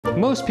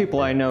Most people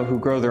I know who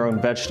grow their own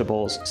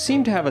vegetables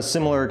seem to have a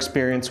similar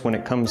experience when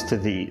it comes to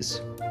these.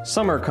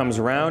 Summer comes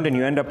around and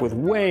you end up with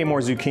way more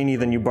zucchini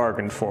than you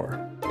bargained for.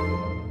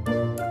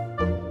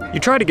 You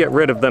try to get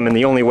rid of them in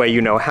the only way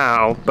you know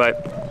how,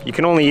 but you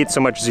can only eat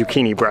so much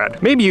zucchini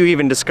bread. Maybe you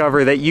even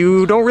discover that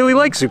you don't really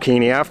like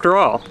zucchini after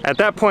all. At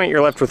that point,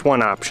 you're left with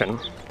one option.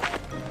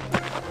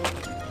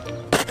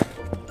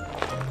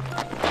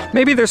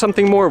 Maybe there's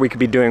something more we could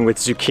be doing with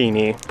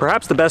zucchini.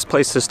 Perhaps the best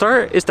place to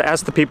start is to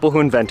ask the people who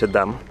invented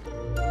them.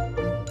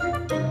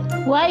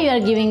 Why you are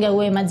giving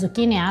away my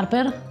zucchini,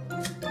 Harper?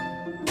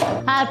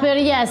 Harper,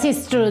 yes,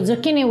 it's true.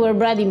 Zucchini were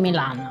bred in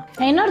Milan.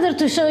 In order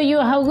to show you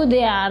how good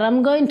they are,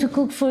 I'm going to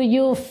cook for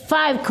you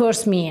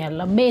 5-course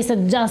meal based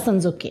just on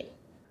zucchini.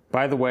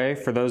 By the way,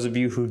 for those of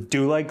you who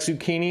do like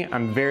zucchini,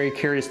 I'm very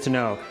curious to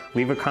know.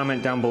 Leave a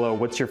comment down below.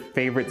 What's your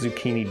favorite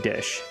zucchini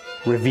dish?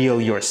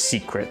 Reveal your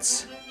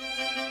secrets.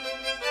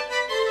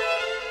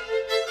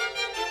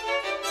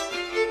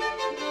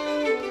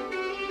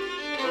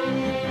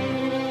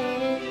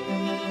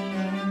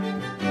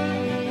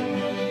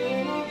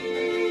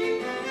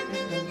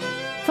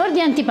 For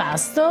the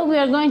antipasto, we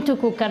are going to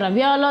cook a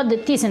raviolo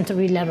that isn't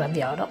really a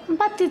raviolo,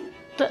 but it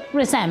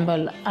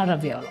resembles a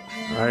raviolo.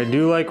 I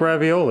do like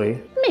ravioli.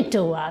 Me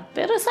too,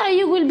 Harper, so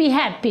you will be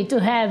happy to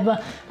have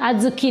a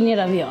zucchini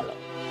raviolo.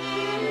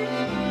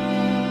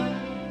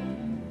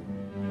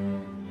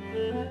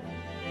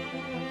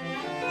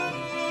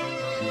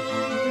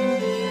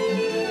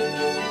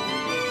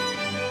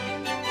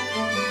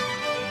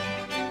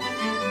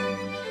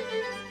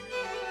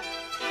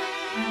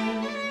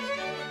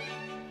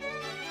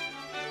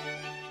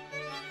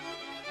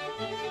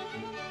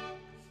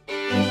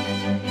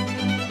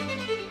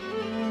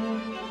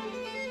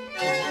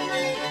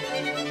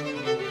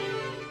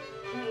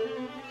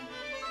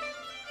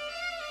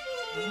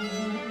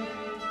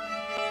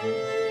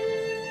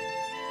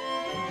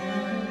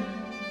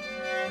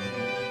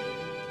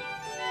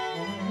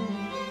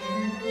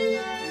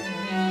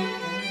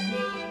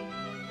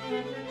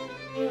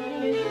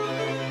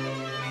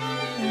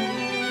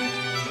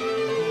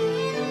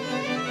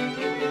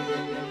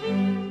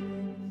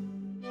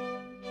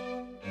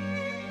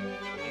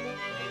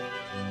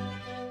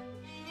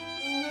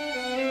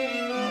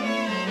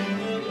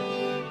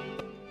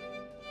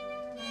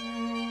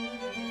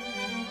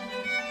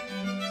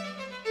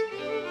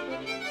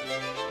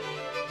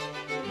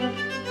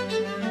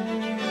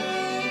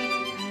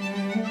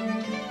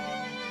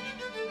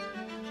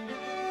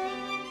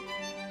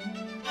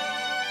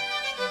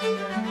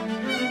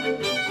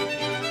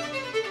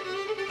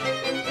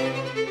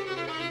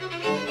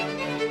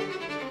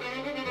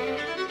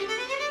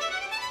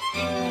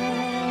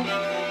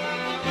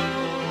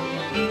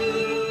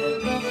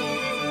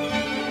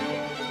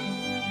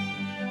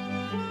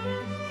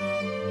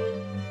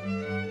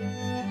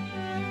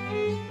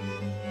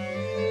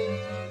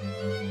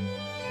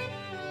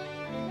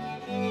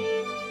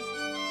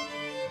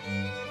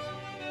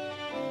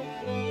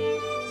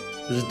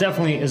 This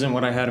definitely isn't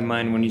what I had in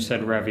mind when you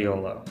said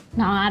raviolo.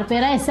 No, Harper,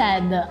 I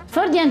said,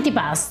 for the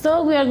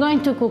antipasto, we are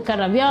going to cook a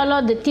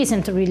raviolo that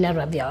isn't really a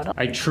raviolo.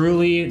 I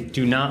truly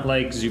do not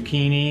like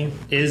zucchini.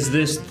 Is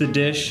this the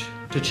dish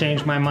to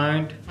change my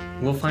mind?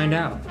 We'll find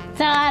out.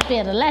 So,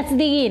 Harper, let's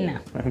dig in.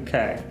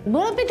 Okay.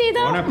 Buon appetito!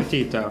 Buon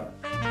appetito.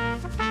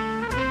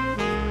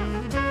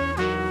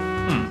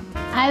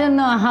 I don't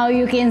know how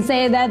you can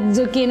say that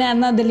zucchini are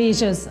not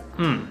delicious.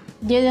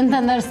 You didn't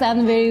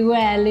understand very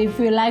well if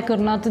you like or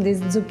not this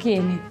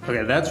zucchini.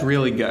 Okay, that's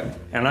really good.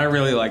 And I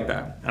really like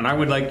that. And I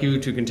would like you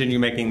to continue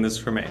making this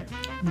for me.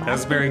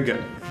 That's very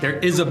good. There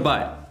is a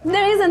but.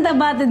 There isn't a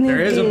but in this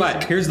There is a dish.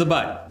 but. Here's the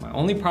but. My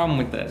only problem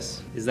with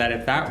this is that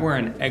if that were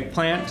an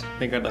eggplant, I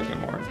think I'd like it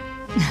more.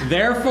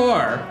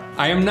 Therefore,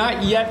 I am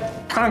not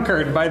yet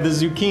conquered by the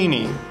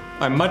zucchini.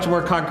 I'm much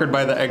more conquered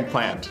by the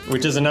eggplant,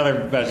 which is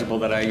another vegetable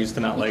that I used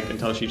to not like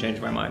until she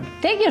changed my mind.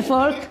 Take your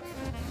fork.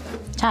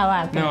 Ciao,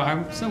 Harper. No,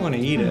 I still want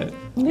to eat it.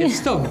 It's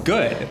still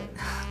good.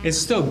 It's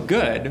still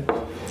good.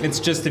 It's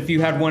just if you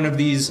had one of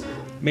these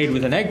made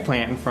with an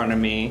eggplant in front of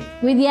me.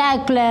 With the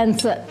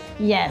eggplants,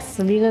 yes,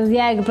 because the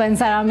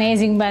eggplants are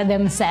amazing by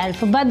themselves.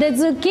 But the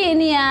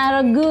zucchini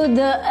are good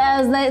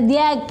as the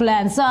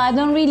eggplant, so I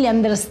don't really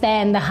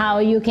understand how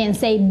you can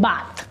say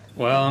but.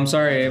 Well, I'm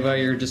sorry, Ava,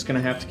 you're just gonna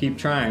have to keep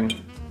trying.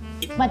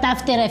 But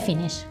after I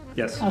finish.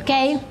 Yes.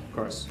 Okay? Of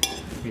course.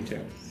 Me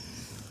too.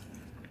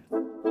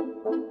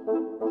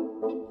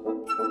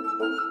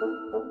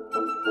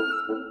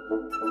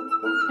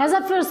 As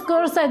a first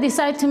course, I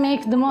decided to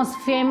make the most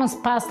famous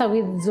pasta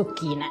with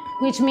zucchine,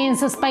 which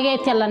means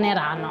spaghetti alla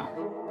Nerano.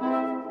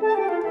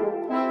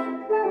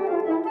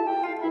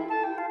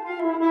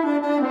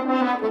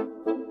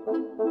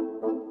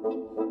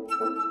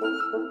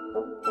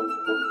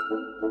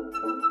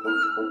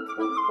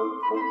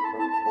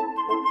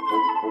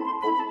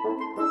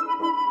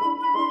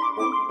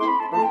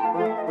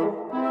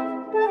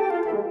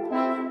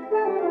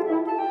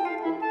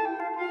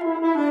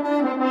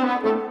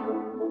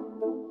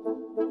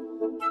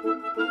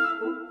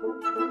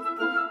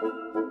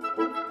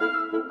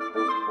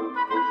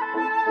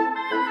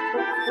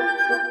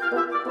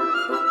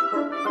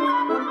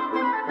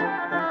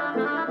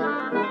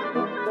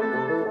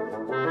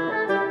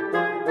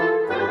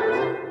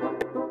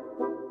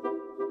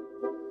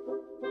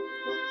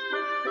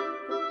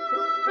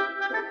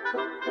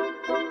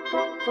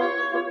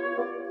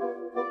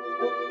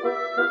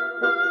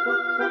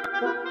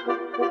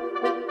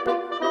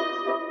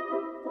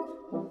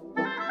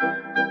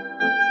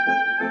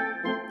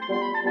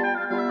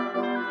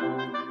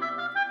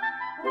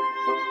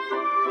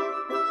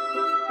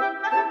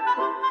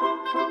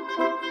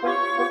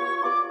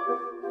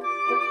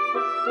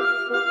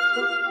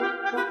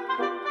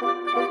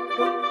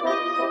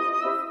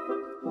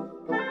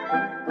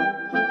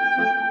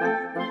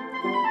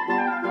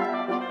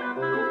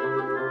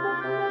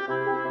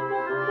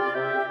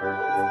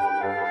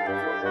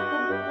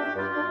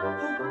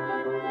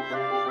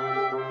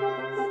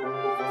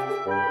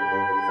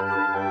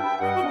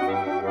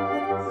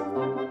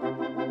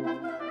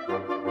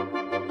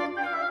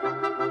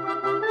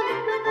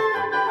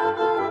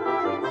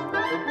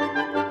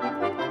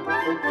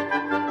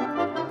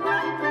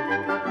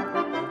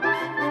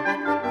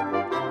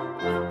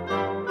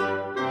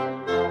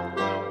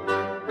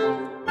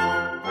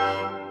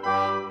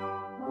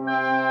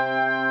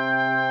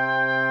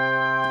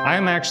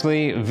 I'm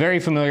actually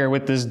very familiar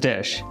with this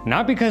dish.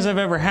 Not because I've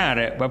ever had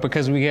it, but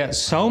because we get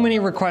so many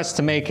requests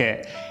to make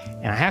it.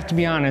 And I have to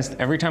be honest,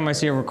 every time I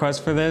see a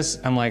request for this,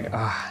 I'm like,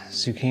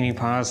 zucchini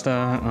pasta,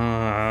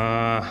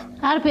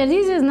 Harper,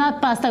 this is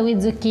not pasta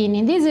with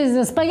zucchini. This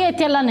is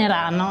spaghetti alla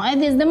Nerano.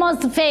 It is the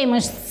most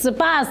famous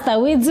pasta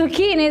with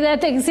zucchini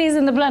that exists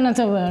in the planet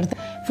of Earth.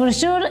 For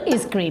sure,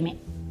 it's creamy.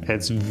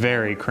 It's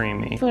very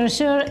creamy. For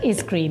sure,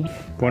 it's creamy.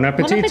 Buon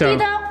appetito. Buon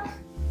appetito.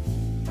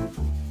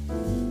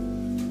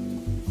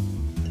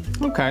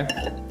 Okay,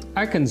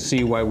 I can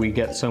see why we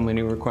get so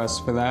many requests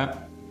for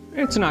that.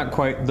 It's not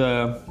quite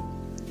the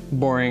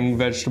boring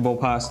vegetable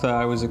pasta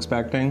I was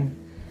expecting.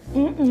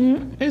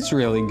 It's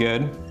really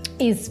good.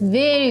 It's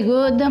very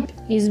good.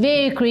 It's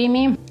very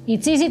creamy.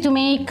 It's easy to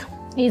make.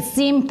 It's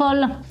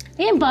simple.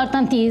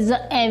 Important is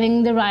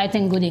having the right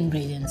and good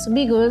ingredients,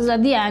 because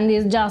at the end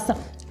it's just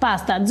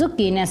pasta,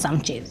 zucchini, and some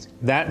cheese.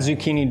 That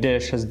zucchini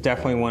dish has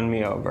definitely won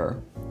me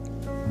over.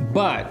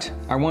 But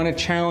I want to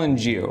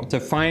challenge you to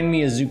find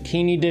me a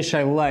zucchini dish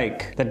I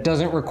like that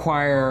doesn't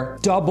require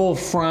double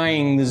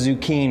frying the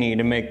zucchini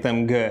to make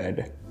them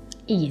good.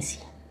 Easy.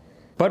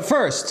 But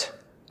first,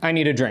 I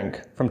need a drink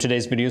from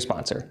today's video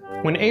sponsor.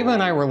 When Ava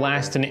and I were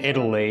last in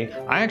Italy,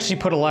 I actually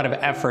put a lot of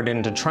effort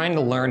into trying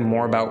to learn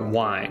more about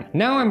wine.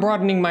 Now I'm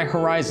broadening my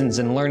horizons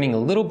and learning a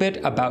little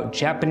bit about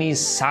Japanese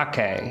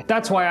sake.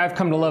 That's why I've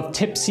come to love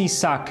Tipsy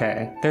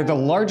Sake. They're the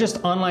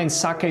largest online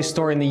sake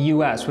store in the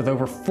US with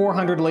over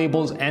 400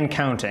 labels and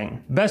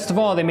counting. Best of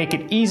all, they make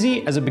it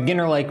easy as a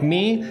beginner like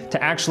me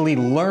to actually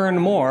learn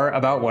more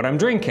about what I'm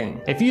drinking.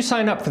 If you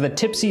sign up for the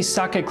Tipsy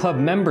Sake Club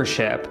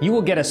membership, you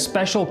will get a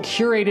special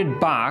curated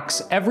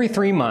box every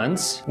 3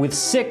 months with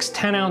 6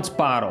 10-ounce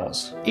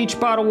bottles. Each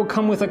bottle will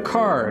come with a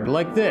card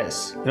like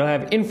this. It'll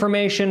have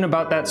information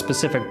about that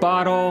specific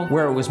bottle,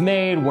 where it was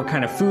made, what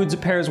kind of foods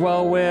it pairs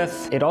well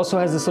with. It also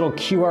has this little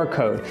QR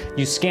code.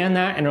 You scan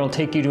that and it'll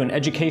take you to an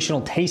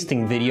educational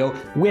tasting video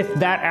with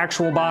that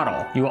actual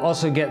bottle. You will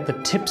also get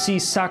the Tipsy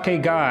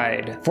Sake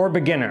Guide for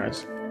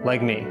beginners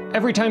like me.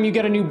 Every time you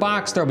get a new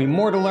box, there'll be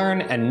more to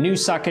learn and new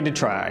sake to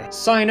try.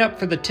 Sign up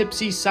for the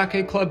Tipsy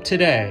Sake Club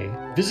today.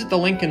 Visit the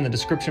link in the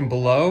description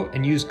below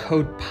and use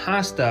code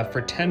PASTA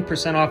for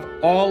 10% off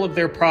all of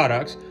their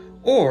products,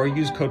 or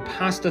use code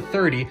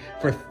PASTA30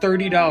 for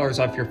 $30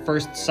 off your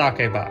first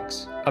sake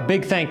box. A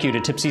big thank you to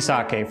Tipsy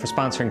Sake for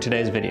sponsoring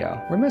today's video.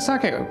 Where'd my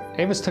sake go?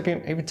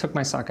 Ava took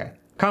my sake.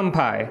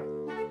 Kampai.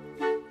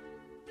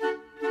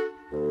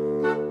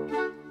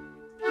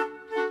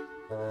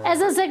 As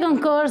a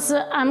second course,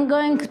 I'm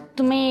going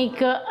to make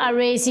a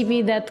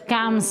recipe that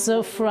comes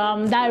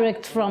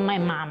direct from my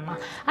mom.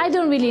 I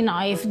don't really know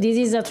if this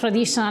is a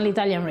traditional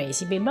Italian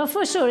recipe, but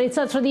for sure it's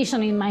a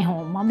tradition in my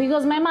home,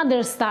 because my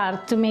mother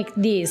started to make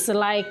this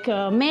like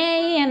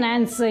May and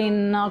ends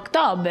in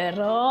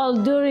October, all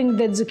during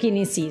the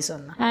zucchini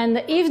season.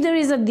 And if there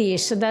is a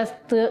dish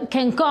that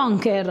can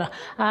conquer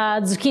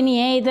a zucchini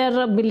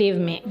hater, believe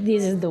me,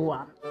 this is the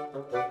one.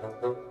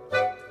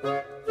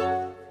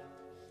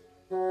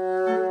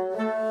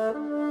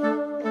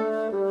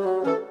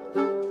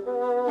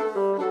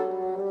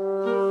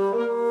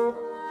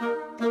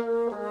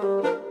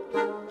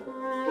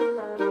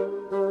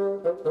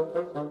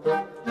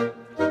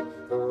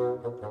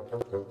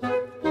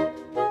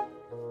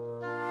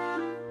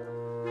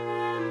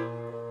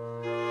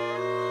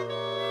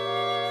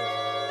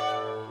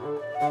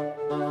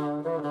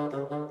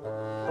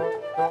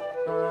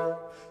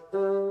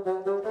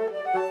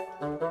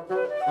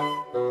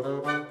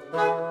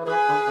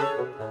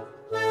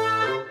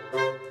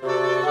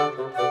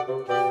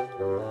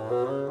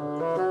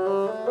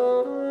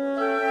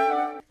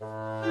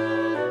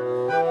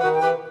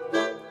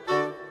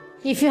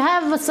 If you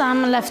have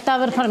some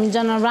leftover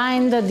Parmigiano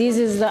rind, this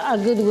is a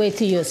good way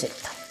to use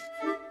it.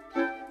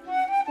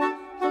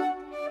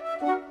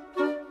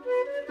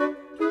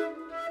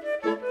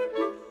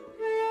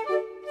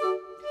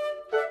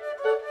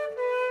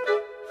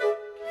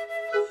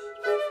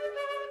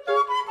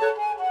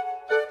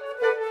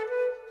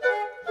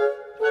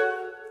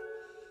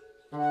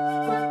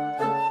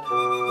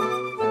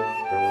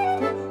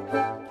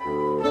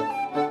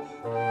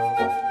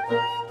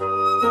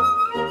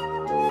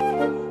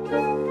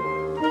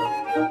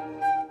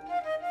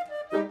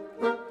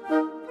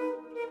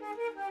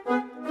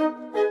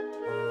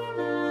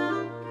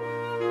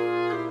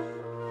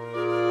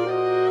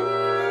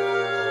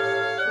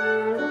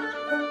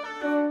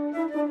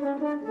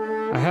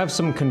 I have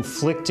some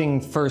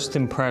conflicting first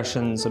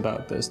impressions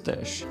about this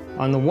dish.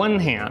 On the one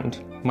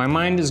hand, my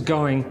mind is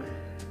going,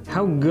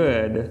 how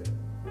good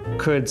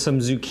could some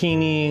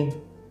zucchini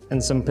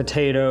and some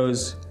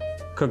potatoes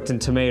cooked in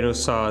tomato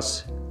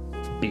sauce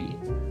be?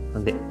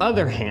 On the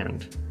other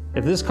hand,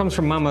 if this comes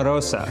from Mama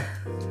Rosa,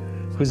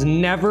 who's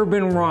never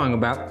been wrong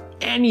about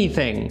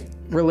anything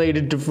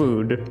related to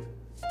food,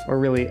 or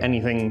really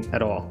anything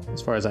at all,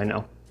 as far as I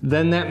know,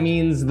 then that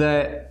means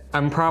that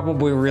I'm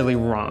probably really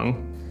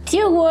wrong.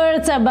 2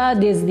 words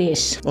about this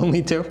dish.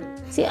 Only 2?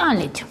 See,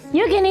 only 2.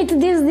 You can eat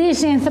this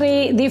dish in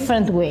 3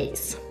 different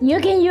ways. You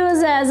can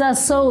use as a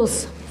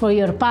sauce for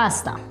your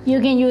pasta.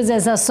 You can use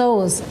as a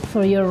sauce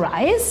for your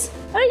rice,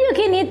 or you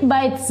can eat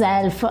by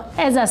itself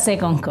as a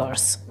second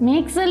course.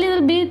 Mix a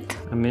little bit.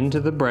 I'm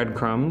into the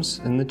breadcrumbs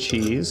and the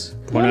cheese.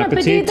 Buon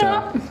appetito!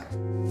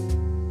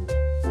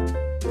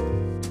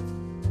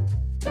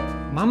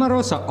 Mama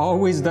Rosa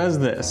always does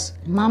this.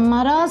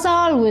 Mamma Rosa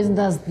always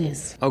does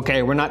this.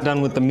 Okay, we're not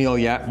done with the meal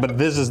yet, but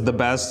this is the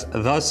best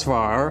thus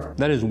far.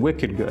 That is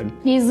wicked good.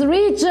 It's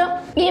rich,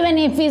 even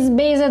if it's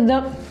based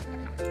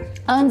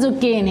on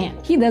zucchini.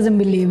 He doesn't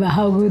believe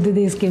how good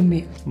this can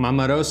be.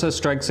 Mama Rosa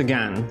strikes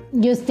again.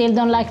 You still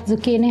don't like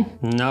zucchini?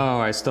 No,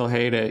 I still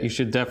hate it. You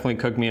should definitely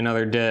cook me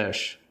another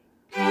dish.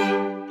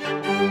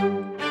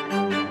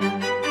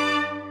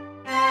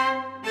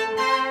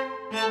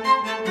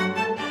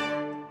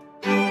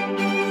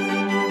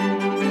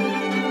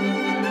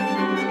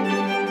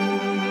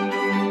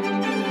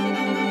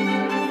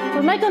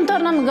 For my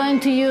contorno, I'm going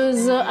to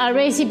use a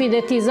recipe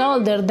that is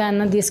older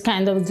than this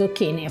kind of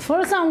zucchini.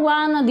 For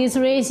someone, this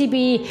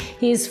recipe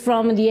is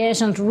from the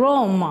ancient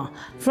Rome.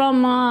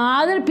 From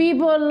other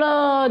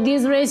people,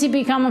 this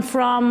recipe comes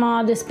from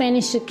the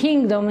Spanish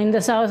kingdom in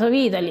the south of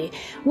Italy.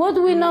 What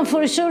we know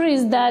for sure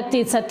is that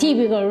it's a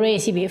typical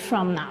recipe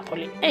from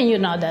Napoli. And you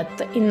know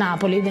that in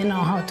Napoli they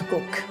know how to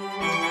cook.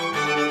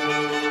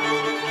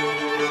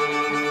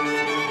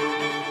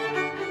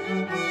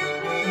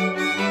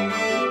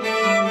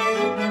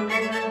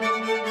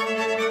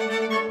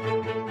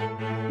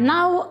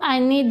 Now I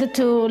need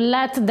to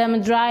let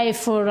them dry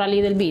for a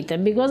little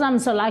bit. Because I'm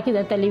so lucky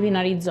that I live in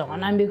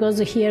Arizona and because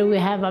here we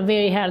have a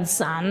very hard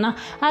sun,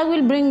 I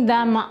will bring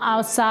them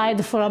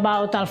outside for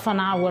about half an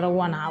hour or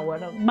 1 hour.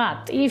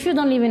 But if you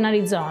don't live in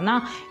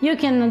Arizona, you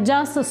can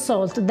just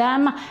salt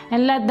them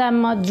and let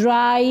them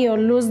dry or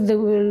lose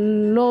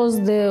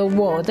the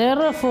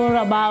water for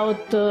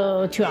about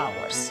 2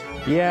 hours.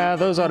 Yeah,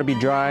 those ought to be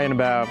dry in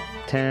about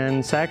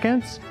 10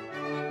 seconds.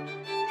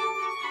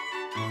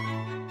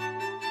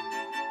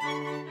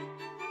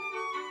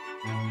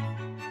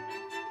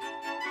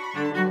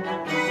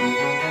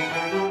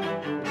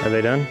 Are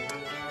they done?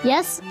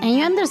 Yes, and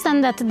you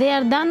understand that they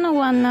are done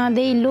when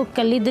they look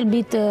a little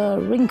bit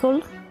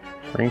wrinkled.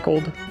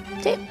 Wrinkled?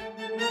 See?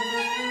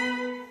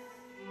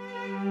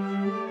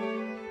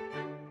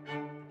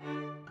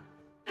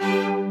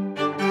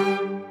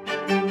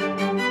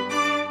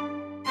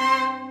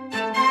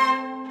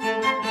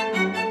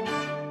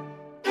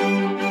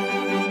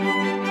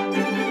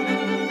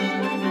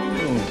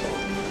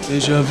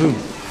 Déjà vu.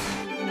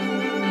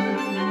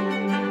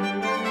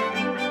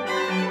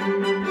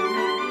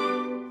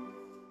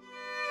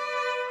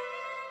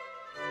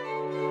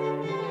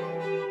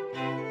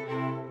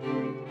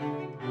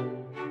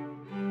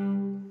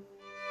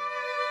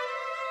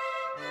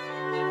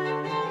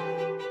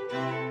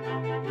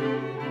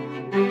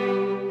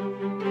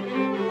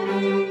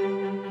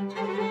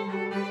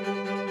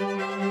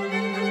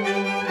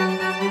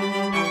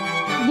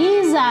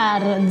 These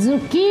are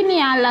zucchini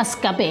alla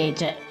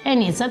scapece,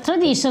 and it's a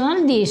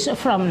traditional dish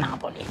from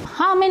Napoli.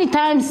 How many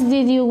times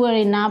did you were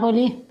in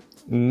Napoli?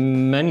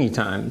 Many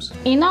times.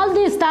 In all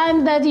this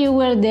time that you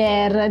were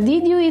there,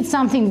 did you eat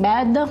something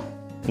bad?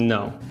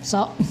 No.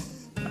 So,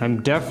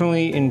 I'm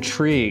definitely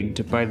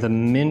intrigued by the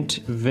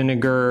mint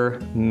vinegar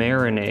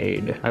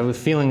marinade. I have a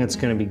feeling it's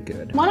gonna be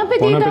good. buon appetito!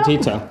 Buon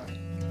appetito.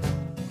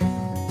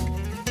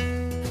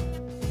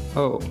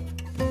 Oh.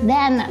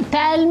 Then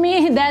tell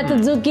me that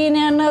zucchini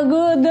are no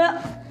good.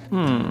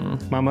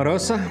 Mama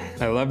Rosa,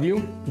 I love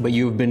you, but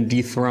you've been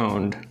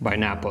dethroned by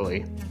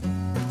Napoli.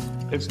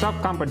 It's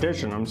tough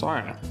competition, I'm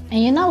sorry.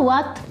 And you know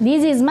what?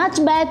 This is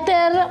much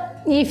better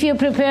if you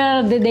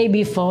prepare the day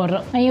before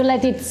and you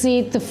let it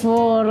sit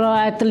for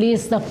at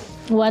least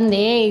 1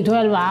 day,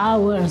 12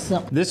 hours.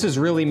 This is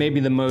really maybe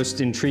the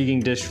most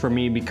intriguing dish for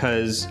me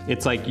because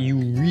it's like you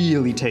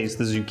really taste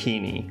the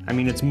zucchini. I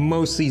mean, it's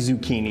mostly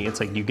zucchini. It's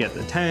like you get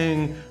the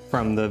tang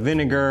from the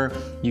vinegar,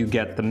 you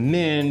get the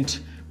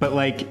mint, but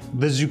like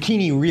the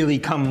zucchini really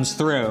comes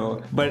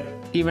through. But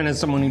even as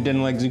someone who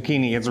didn't like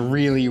zucchini, it's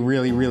really,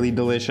 really, really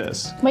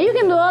delicious. But you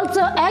can do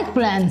also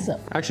eggplants.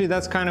 Actually,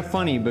 that's kind of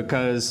funny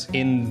because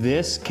in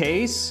this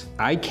case,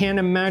 I can't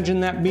imagine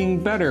that being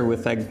better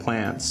with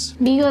eggplants.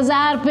 Because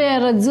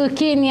Harper,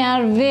 zucchini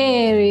are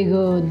very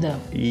good.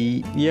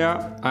 Yeah.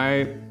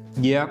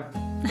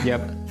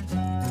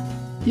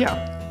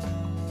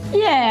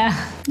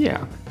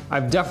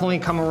 I've definitely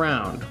come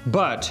around,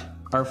 but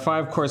our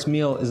 5-course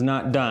meal is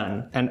not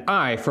done, and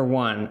I, for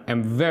one,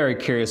 am very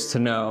curious to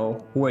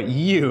know what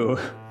you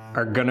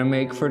are gonna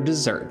make for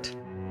dessert.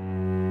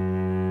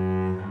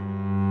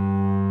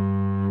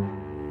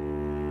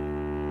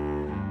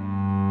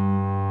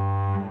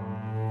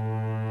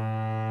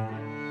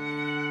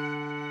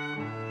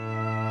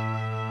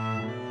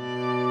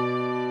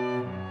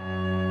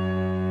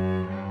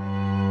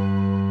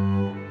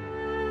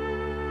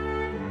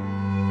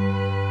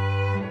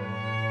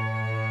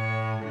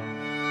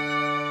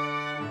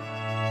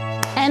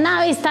 And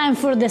now it's time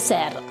for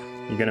dessert.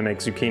 You gonna make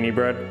zucchini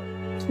bread?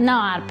 No,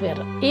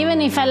 Harper,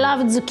 even if I love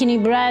zucchini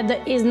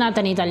bread, it's not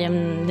an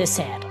Italian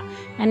dessert.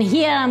 And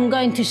here I'm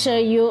going to show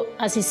you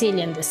a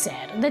Sicilian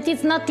dessert that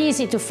is not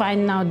easy to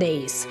find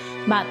nowadays,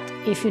 but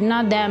if you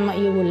know them,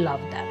 you will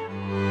love them.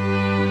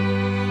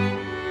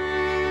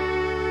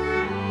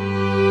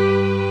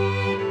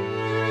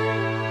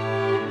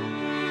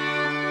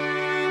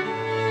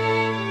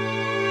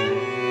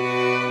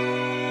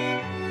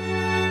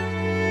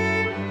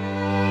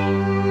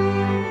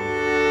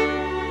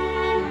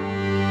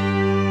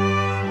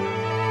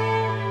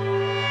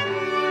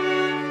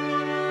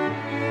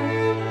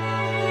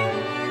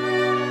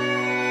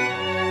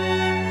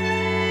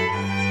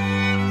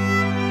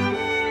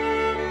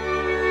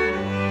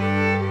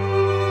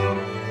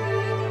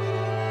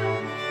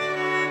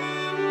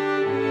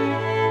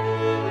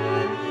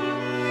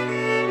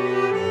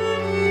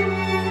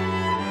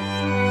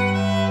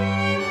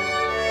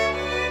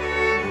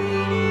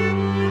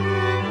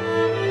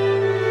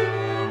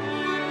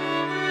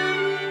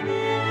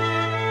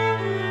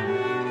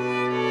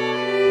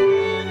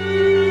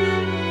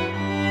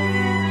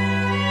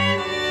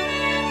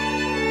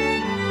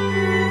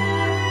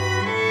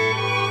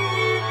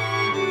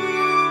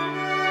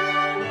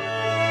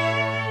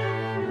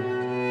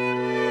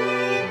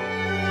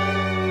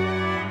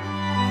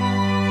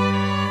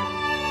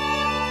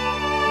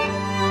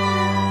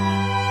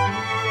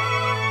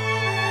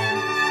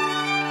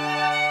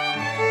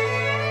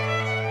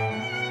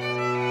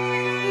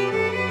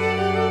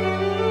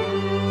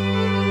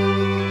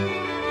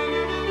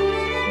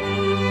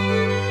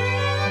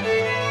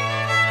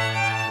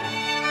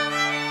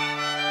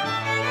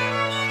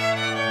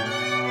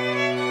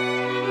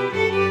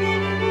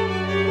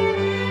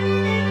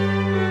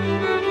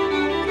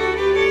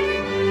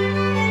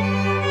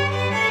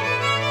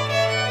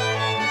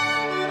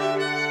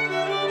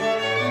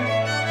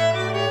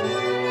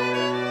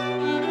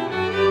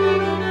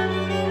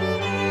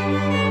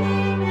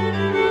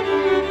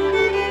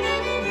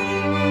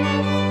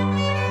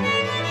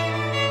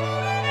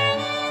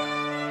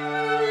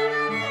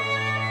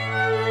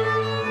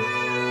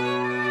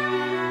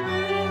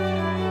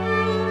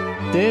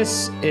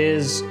 This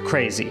is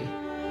crazy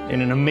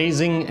in an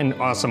amazing and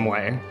awesome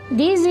way.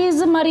 This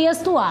is Maria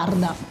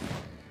Stuarda.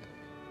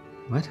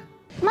 What?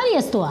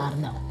 Maria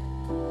Stuarda.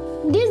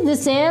 This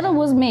dessert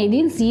was made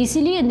in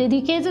Sicily and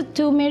dedicated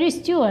to Mary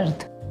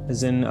Stuart.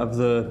 As in of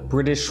the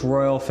British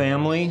royal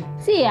family?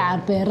 Sì,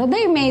 Harper.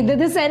 They made the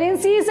dessert in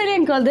Sicily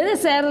and called the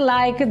dessert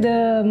like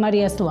the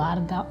Maria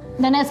Stuarda.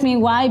 Don't ask me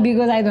why,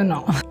 because I don't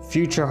know.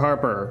 Future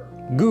Harper,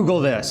 Google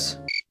this.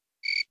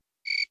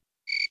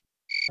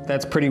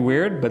 That's pretty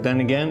weird, but then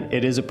again,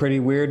 it is a pretty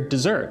weird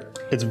dessert.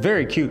 It's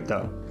very cute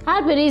though.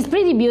 Harper is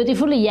pretty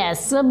beautiful,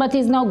 yes, but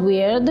it's not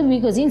weird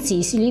because in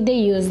Sicily they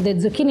use the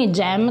zucchini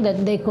jam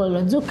that they call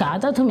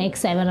zuccata to make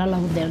several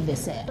of their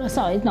desserts.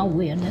 So it's not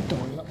weird at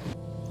all.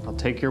 I'll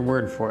take your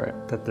word for it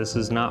that this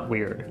is not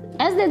weird.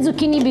 As the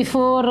zucchini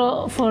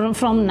before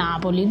from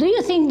Napoli, do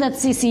you think that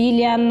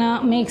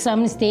Sicilian make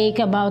some mistake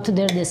about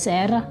their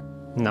dessert?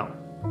 No.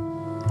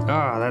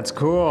 Ah, that's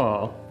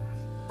cool.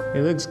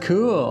 It looks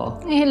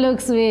cool. It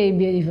looks very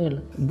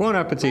beautiful. Buon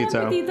appetito.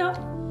 Buon appetito.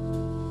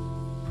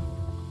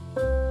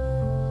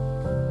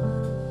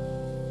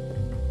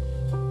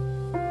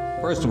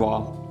 First of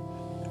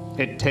all,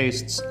 it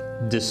tastes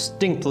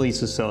distinctly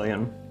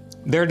Sicilian.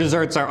 Their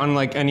desserts are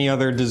unlike any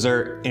other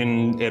dessert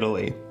in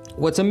Italy.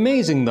 What's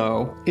amazing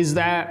though is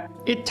that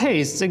it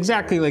tastes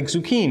exactly like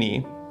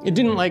zucchini. It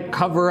didn't like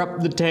cover up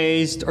the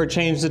taste or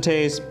change the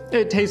taste.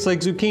 It tastes like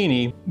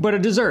zucchini, but a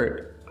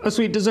dessert. A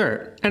sweet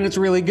dessert, and it's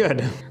really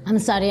good. I'm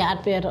sorry,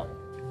 Harper,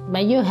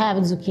 but you have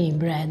zucchini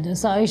bread,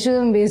 so it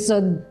shouldn't be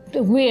so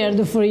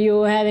weird for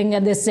you having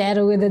a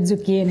dessert with a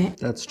zucchini.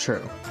 That's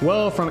true.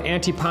 Well, from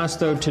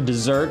antipasto to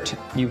dessert,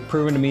 you've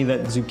proven to me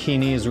that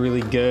zucchini is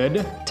really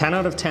good. 10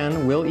 out of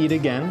 10, we'll eat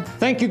again.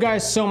 Thank you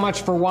guys so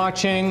much for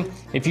watching.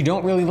 If you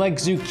don't really like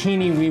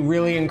zucchini, we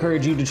really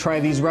encourage you to try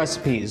these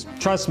recipes.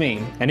 Trust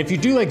me. And if you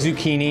do like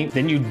zucchini,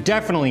 then you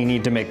definitely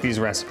need to make these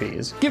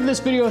recipes. Give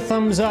this video a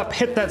thumbs up,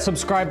 hit that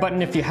subscribe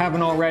button if you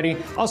haven't already.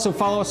 Also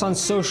follow us on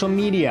social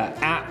media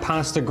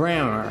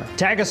 @PastaGrammar.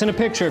 Tag us in a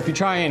picture if you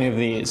try any of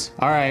these.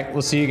 All right,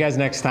 we'll see you guys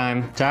next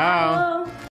time. Ciao.